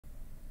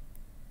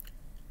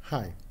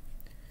Hi,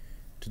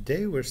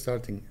 today we're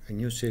starting a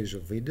new series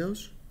of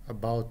videos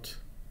about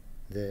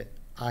the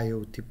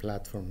IoT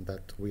platform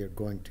that we are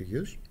going to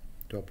use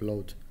to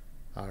upload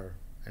our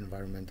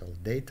environmental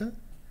data,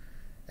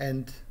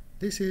 and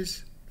this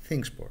is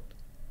thingsboard.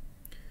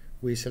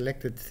 We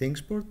selected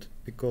thingsboard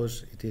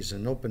because it is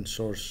an open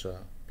source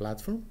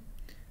platform,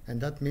 and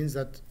that means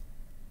that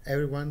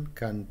everyone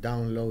can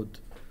download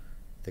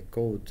the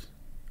code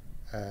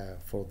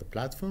for the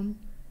platform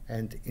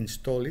and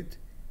install it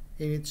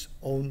in its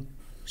own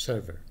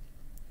server.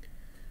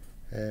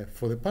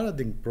 For the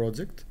Paradigm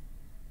project,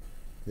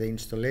 the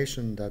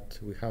installation that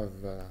we have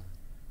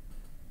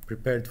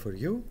prepared for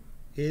you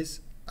is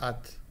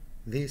at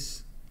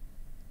this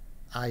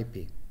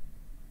IP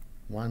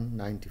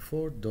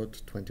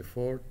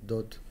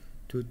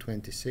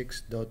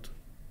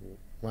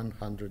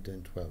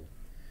 194.24.226.112.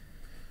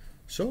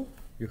 So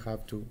you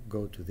have to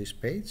go to this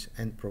page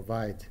and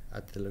provide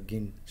at the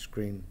login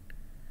screen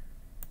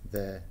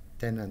the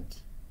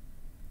tenant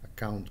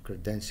account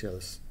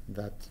credentials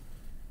that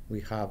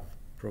we have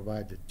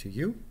provided to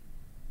you,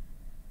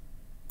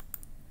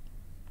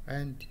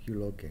 and you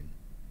log in.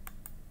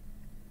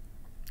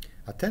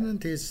 A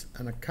tenant is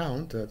an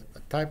account, a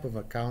type of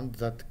account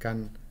that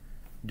can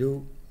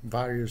do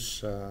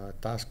various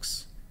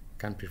tasks,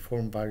 can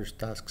perform various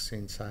tasks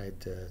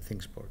inside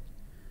thingsboard.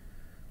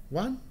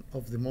 One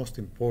of the most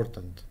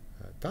important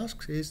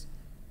tasks is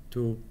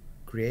to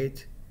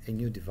create a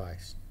new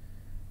device.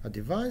 A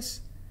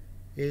device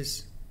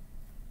is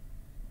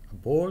a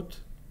board,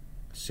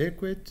 a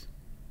circuit,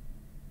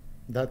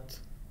 that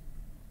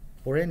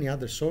or any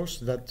other source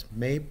that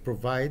may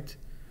provide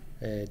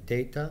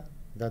data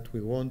that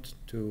we want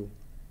to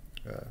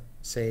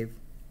save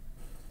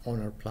on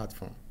our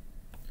platform.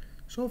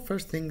 So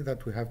first thing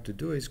that we have to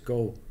do is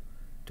go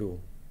to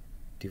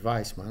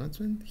device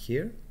management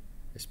here,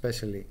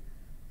 especially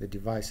the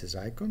devices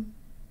icon,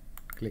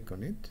 click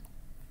on it.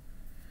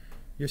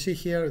 You see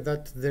here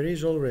that there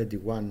is already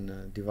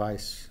one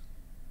device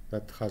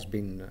that has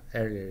been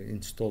earlier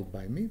installed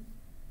by me.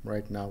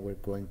 Right now we're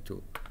going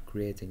to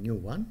create a new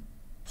one.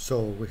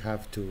 So we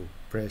have to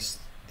press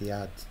the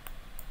add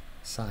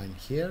sign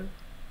here,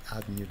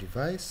 add new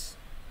device,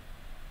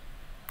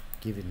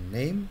 give it a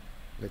name,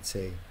 let's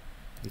say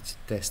it's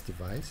test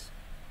device,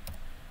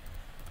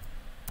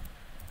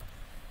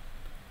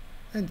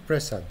 and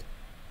press add.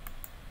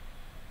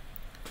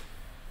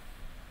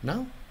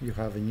 Now you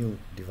have a new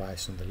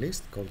device on the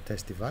list called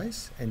test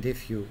device, and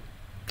if you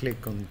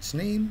click on its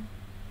name,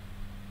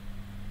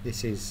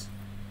 this is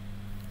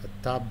a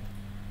tab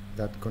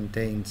that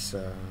contains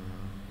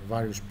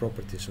various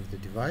properties of the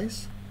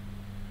device.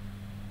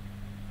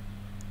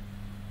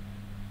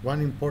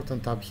 One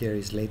important tab here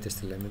is latest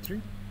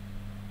telemetry.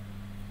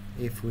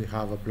 If we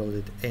have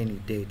uploaded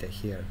any data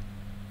here,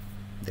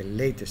 the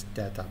latest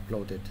data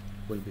uploaded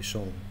will be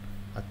shown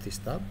at this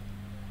tab.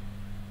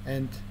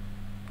 And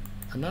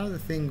another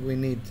thing we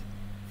need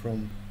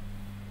from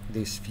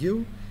this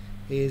view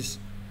is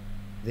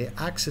the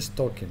access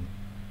token.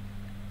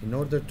 In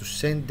order to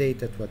send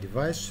data to a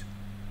device,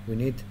 we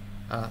need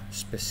a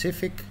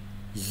specific,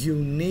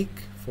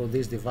 unique for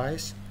this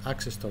device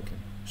access token.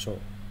 So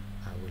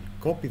I will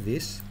copy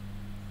this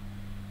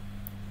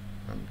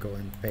and go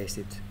and paste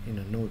it in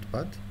a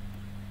notepad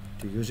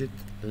to use it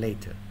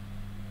later.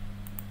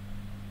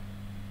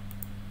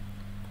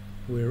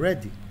 We're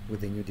ready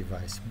with the new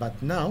device,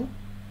 but now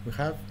we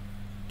have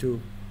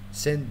to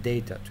send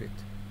data to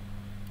it.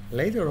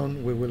 Later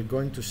on we will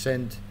going to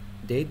send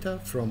data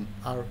from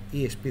our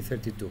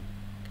ESP32,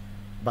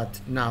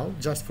 but now,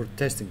 just for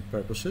testing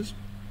purposes,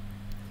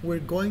 we're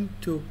going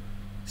to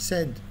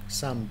send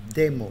some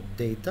demo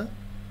data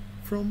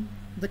from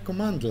the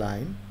command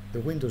line, the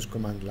Windows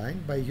command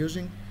line, by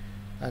using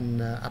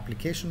an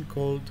application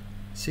called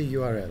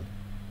CURL.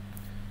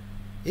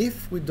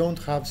 If we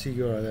don't have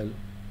CURL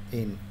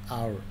in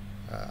our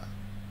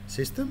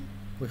system,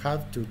 we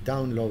have to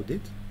download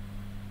it,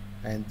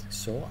 and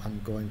so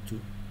I'm going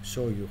to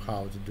show you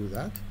how to do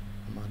that.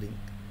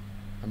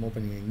 I'm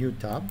opening a new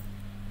tab,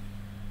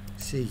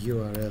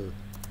 CURL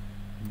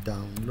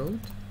download,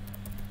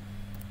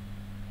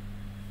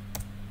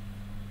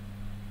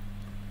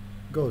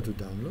 go to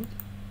download.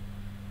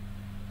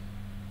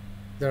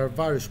 There are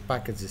various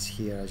packages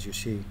here, as you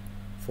see,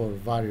 for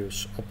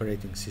various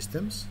operating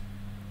systems.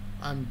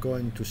 I'm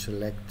going to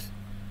select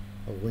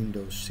a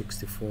Windows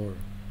 64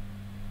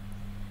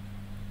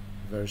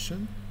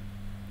 version.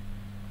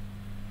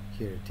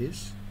 Here it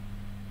is.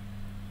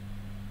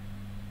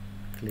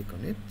 Click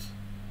on it,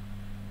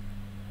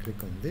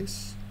 click on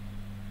this,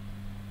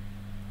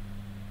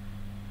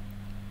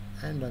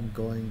 and I'm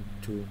going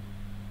to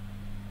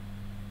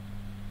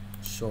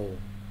show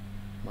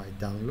my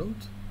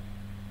download.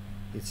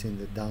 It's in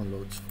the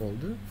downloads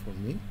folder for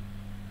me.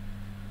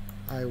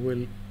 I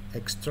will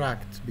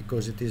extract,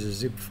 because it is a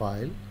zip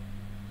file,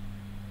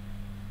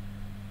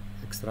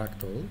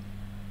 extract all,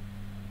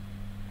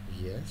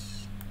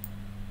 yes.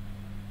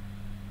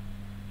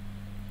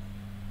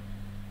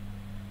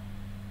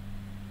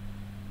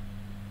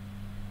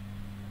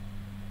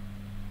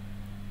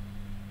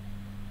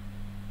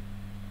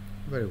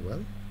 Very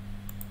well.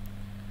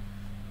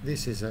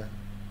 This is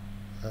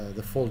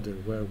the folder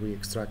where we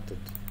extracted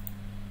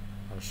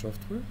our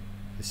software,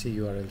 the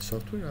CURL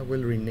software. I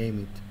will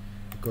rename it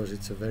because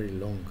it's a very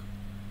long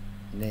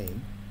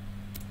name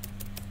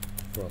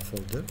for a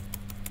folder.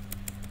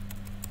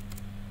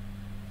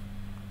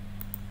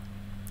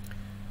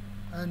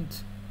 And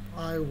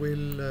I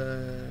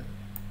will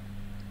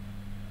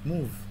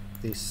move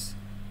this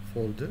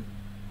folder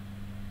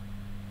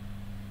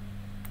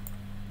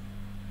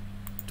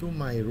to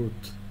my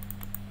root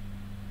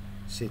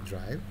C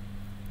drive,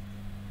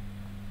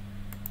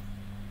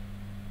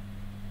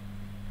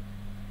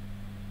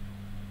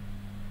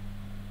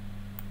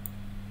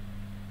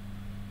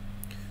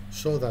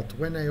 so that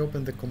when I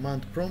open the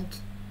command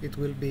prompt it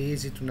will be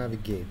easy to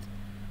navigate.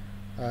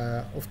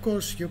 Of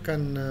course you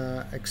can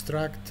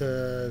extract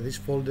this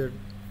folder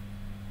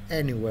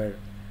anywhere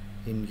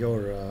in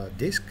your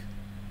disk,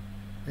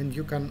 and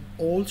you can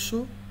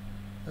also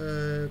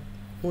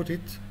put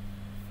it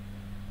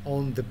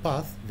on the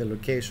path, the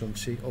location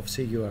of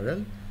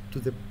CURL, to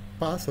the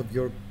path of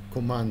your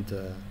command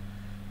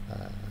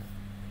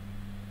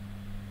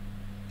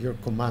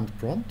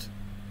prompt,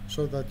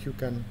 so that you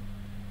can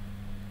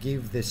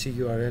give the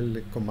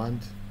CURL command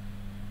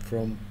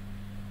from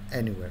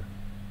anywhere.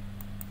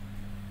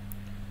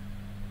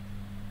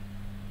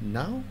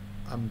 Now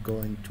I'm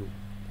going to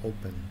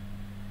open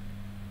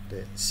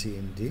the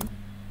CMD,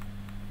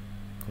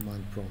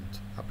 command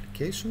prompt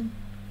application,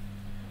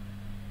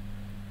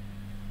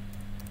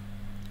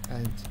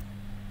 and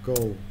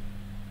go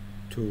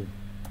to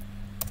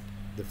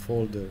the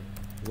folder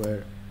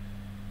where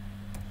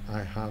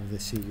I have the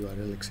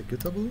CURL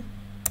executable,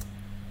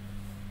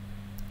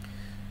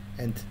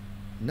 and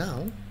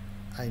now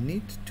I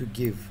need to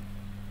give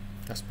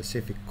a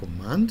specific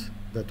command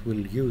that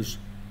will use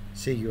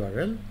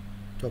CURL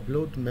to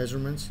upload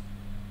measurements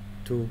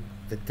to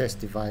the test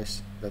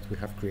device that we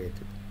have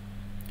created.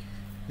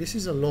 This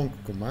is a long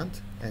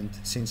command, and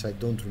since I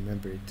don't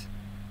remember it,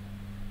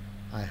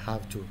 I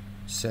have to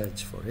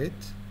search for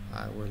it.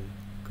 I will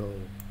go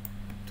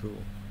to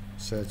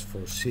search for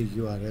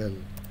CURL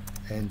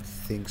and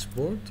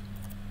thingsboard.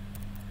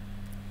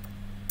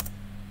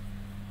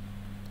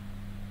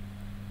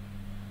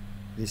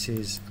 This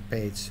is a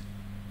page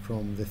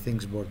from the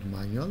thingsboard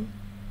manual.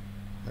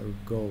 I will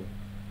go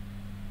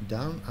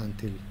down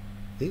until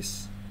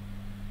this,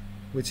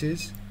 which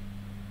is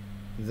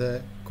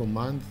the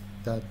command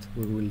that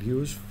we will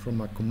use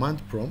from a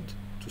command prompt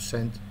to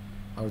send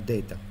our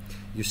data.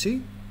 You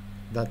see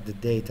that the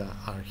data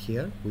are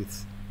here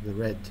with the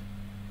red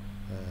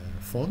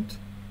font.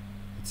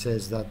 It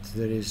says that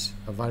there is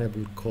a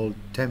variable called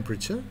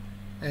temperature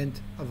and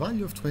a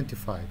value of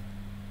 25.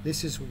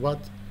 This is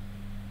what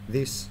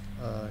this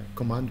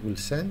command will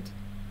send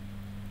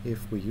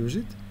if we use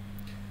it.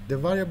 The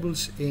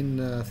variables in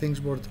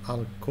thingsboard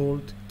are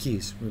called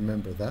keys,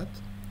 remember that.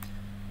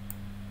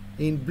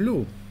 In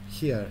blue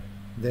here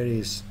there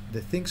is the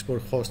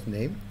thingsboard host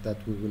name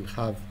that we will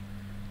have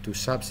to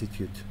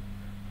substitute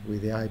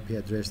with the IP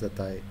address that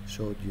I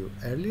showed you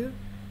earlier,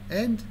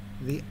 and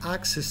the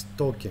access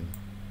token,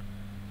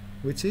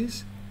 which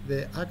is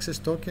the access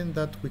token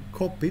that we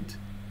copied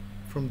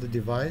from the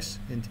device,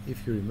 and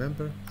if you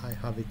remember, I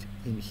have it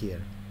in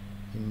here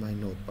in my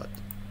notepad.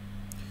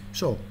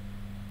 So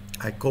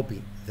I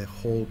copy the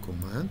whole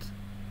command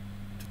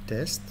to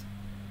test,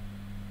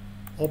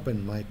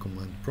 open my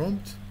command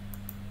prompt,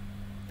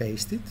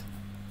 paste it,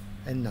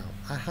 and now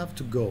I have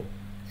to go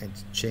and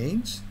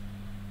change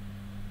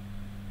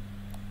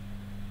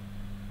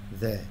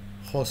the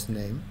host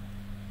name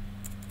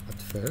at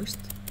first.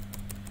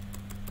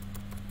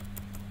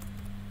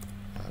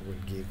 I will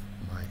give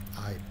my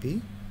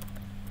IP,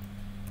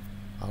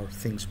 our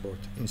thingsboard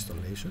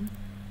installation,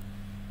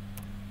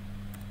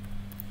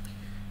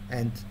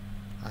 and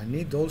I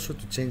need also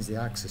to change the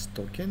access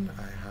token.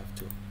 I have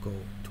to go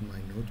to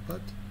my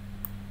notepad,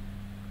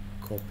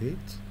 copy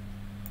it,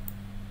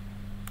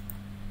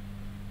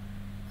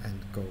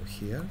 and go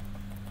here,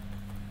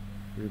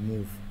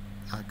 remove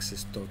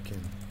access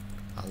token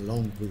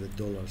along with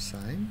the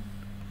 $sign,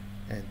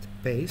 and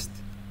paste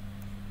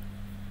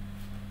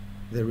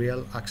the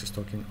real access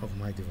token of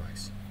my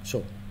device.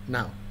 So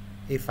now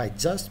if I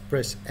just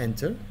press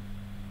enter,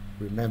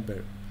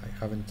 remember I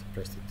haven't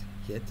pressed it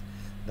yet,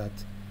 that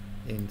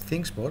in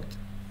thingsboard,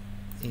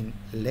 in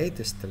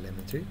latest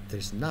telemetry,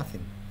 there's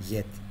nothing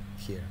yet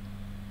here.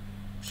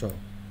 So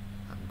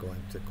I'm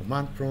going to the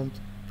command prompt,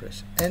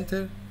 press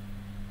enter.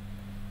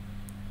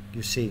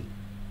 You see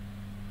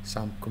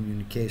some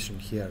communication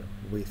here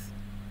with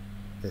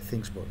the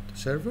thingsboard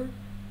server,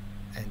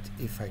 and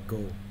if I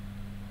go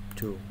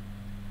to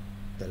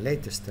the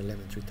latest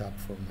telemetry tab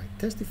for my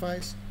test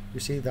device, you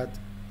see that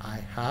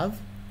I have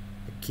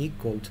a key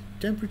called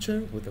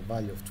temperature with a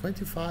value of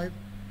 25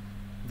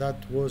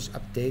 that was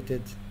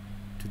updated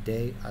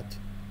today at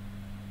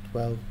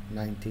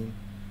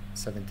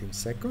 12:19:17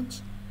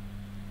 seconds.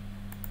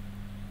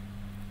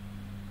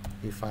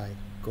 If I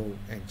go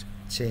and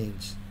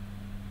change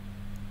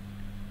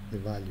the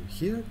value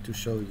here to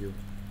show you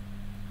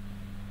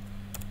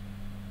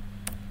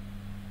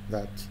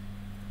that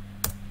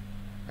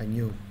a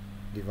new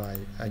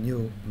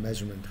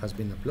measurement has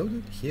been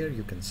uploaded. Here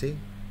you can see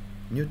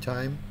new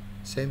time,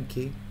 same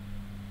key,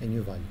 a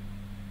new value.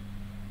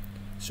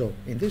 So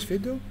in this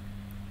video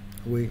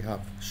we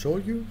have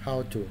shown you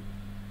how to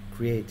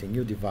create a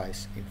new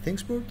device in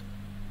thingsboard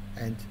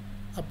and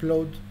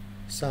upload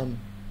some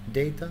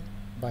data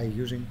by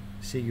using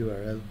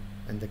CURL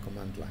and the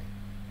command line.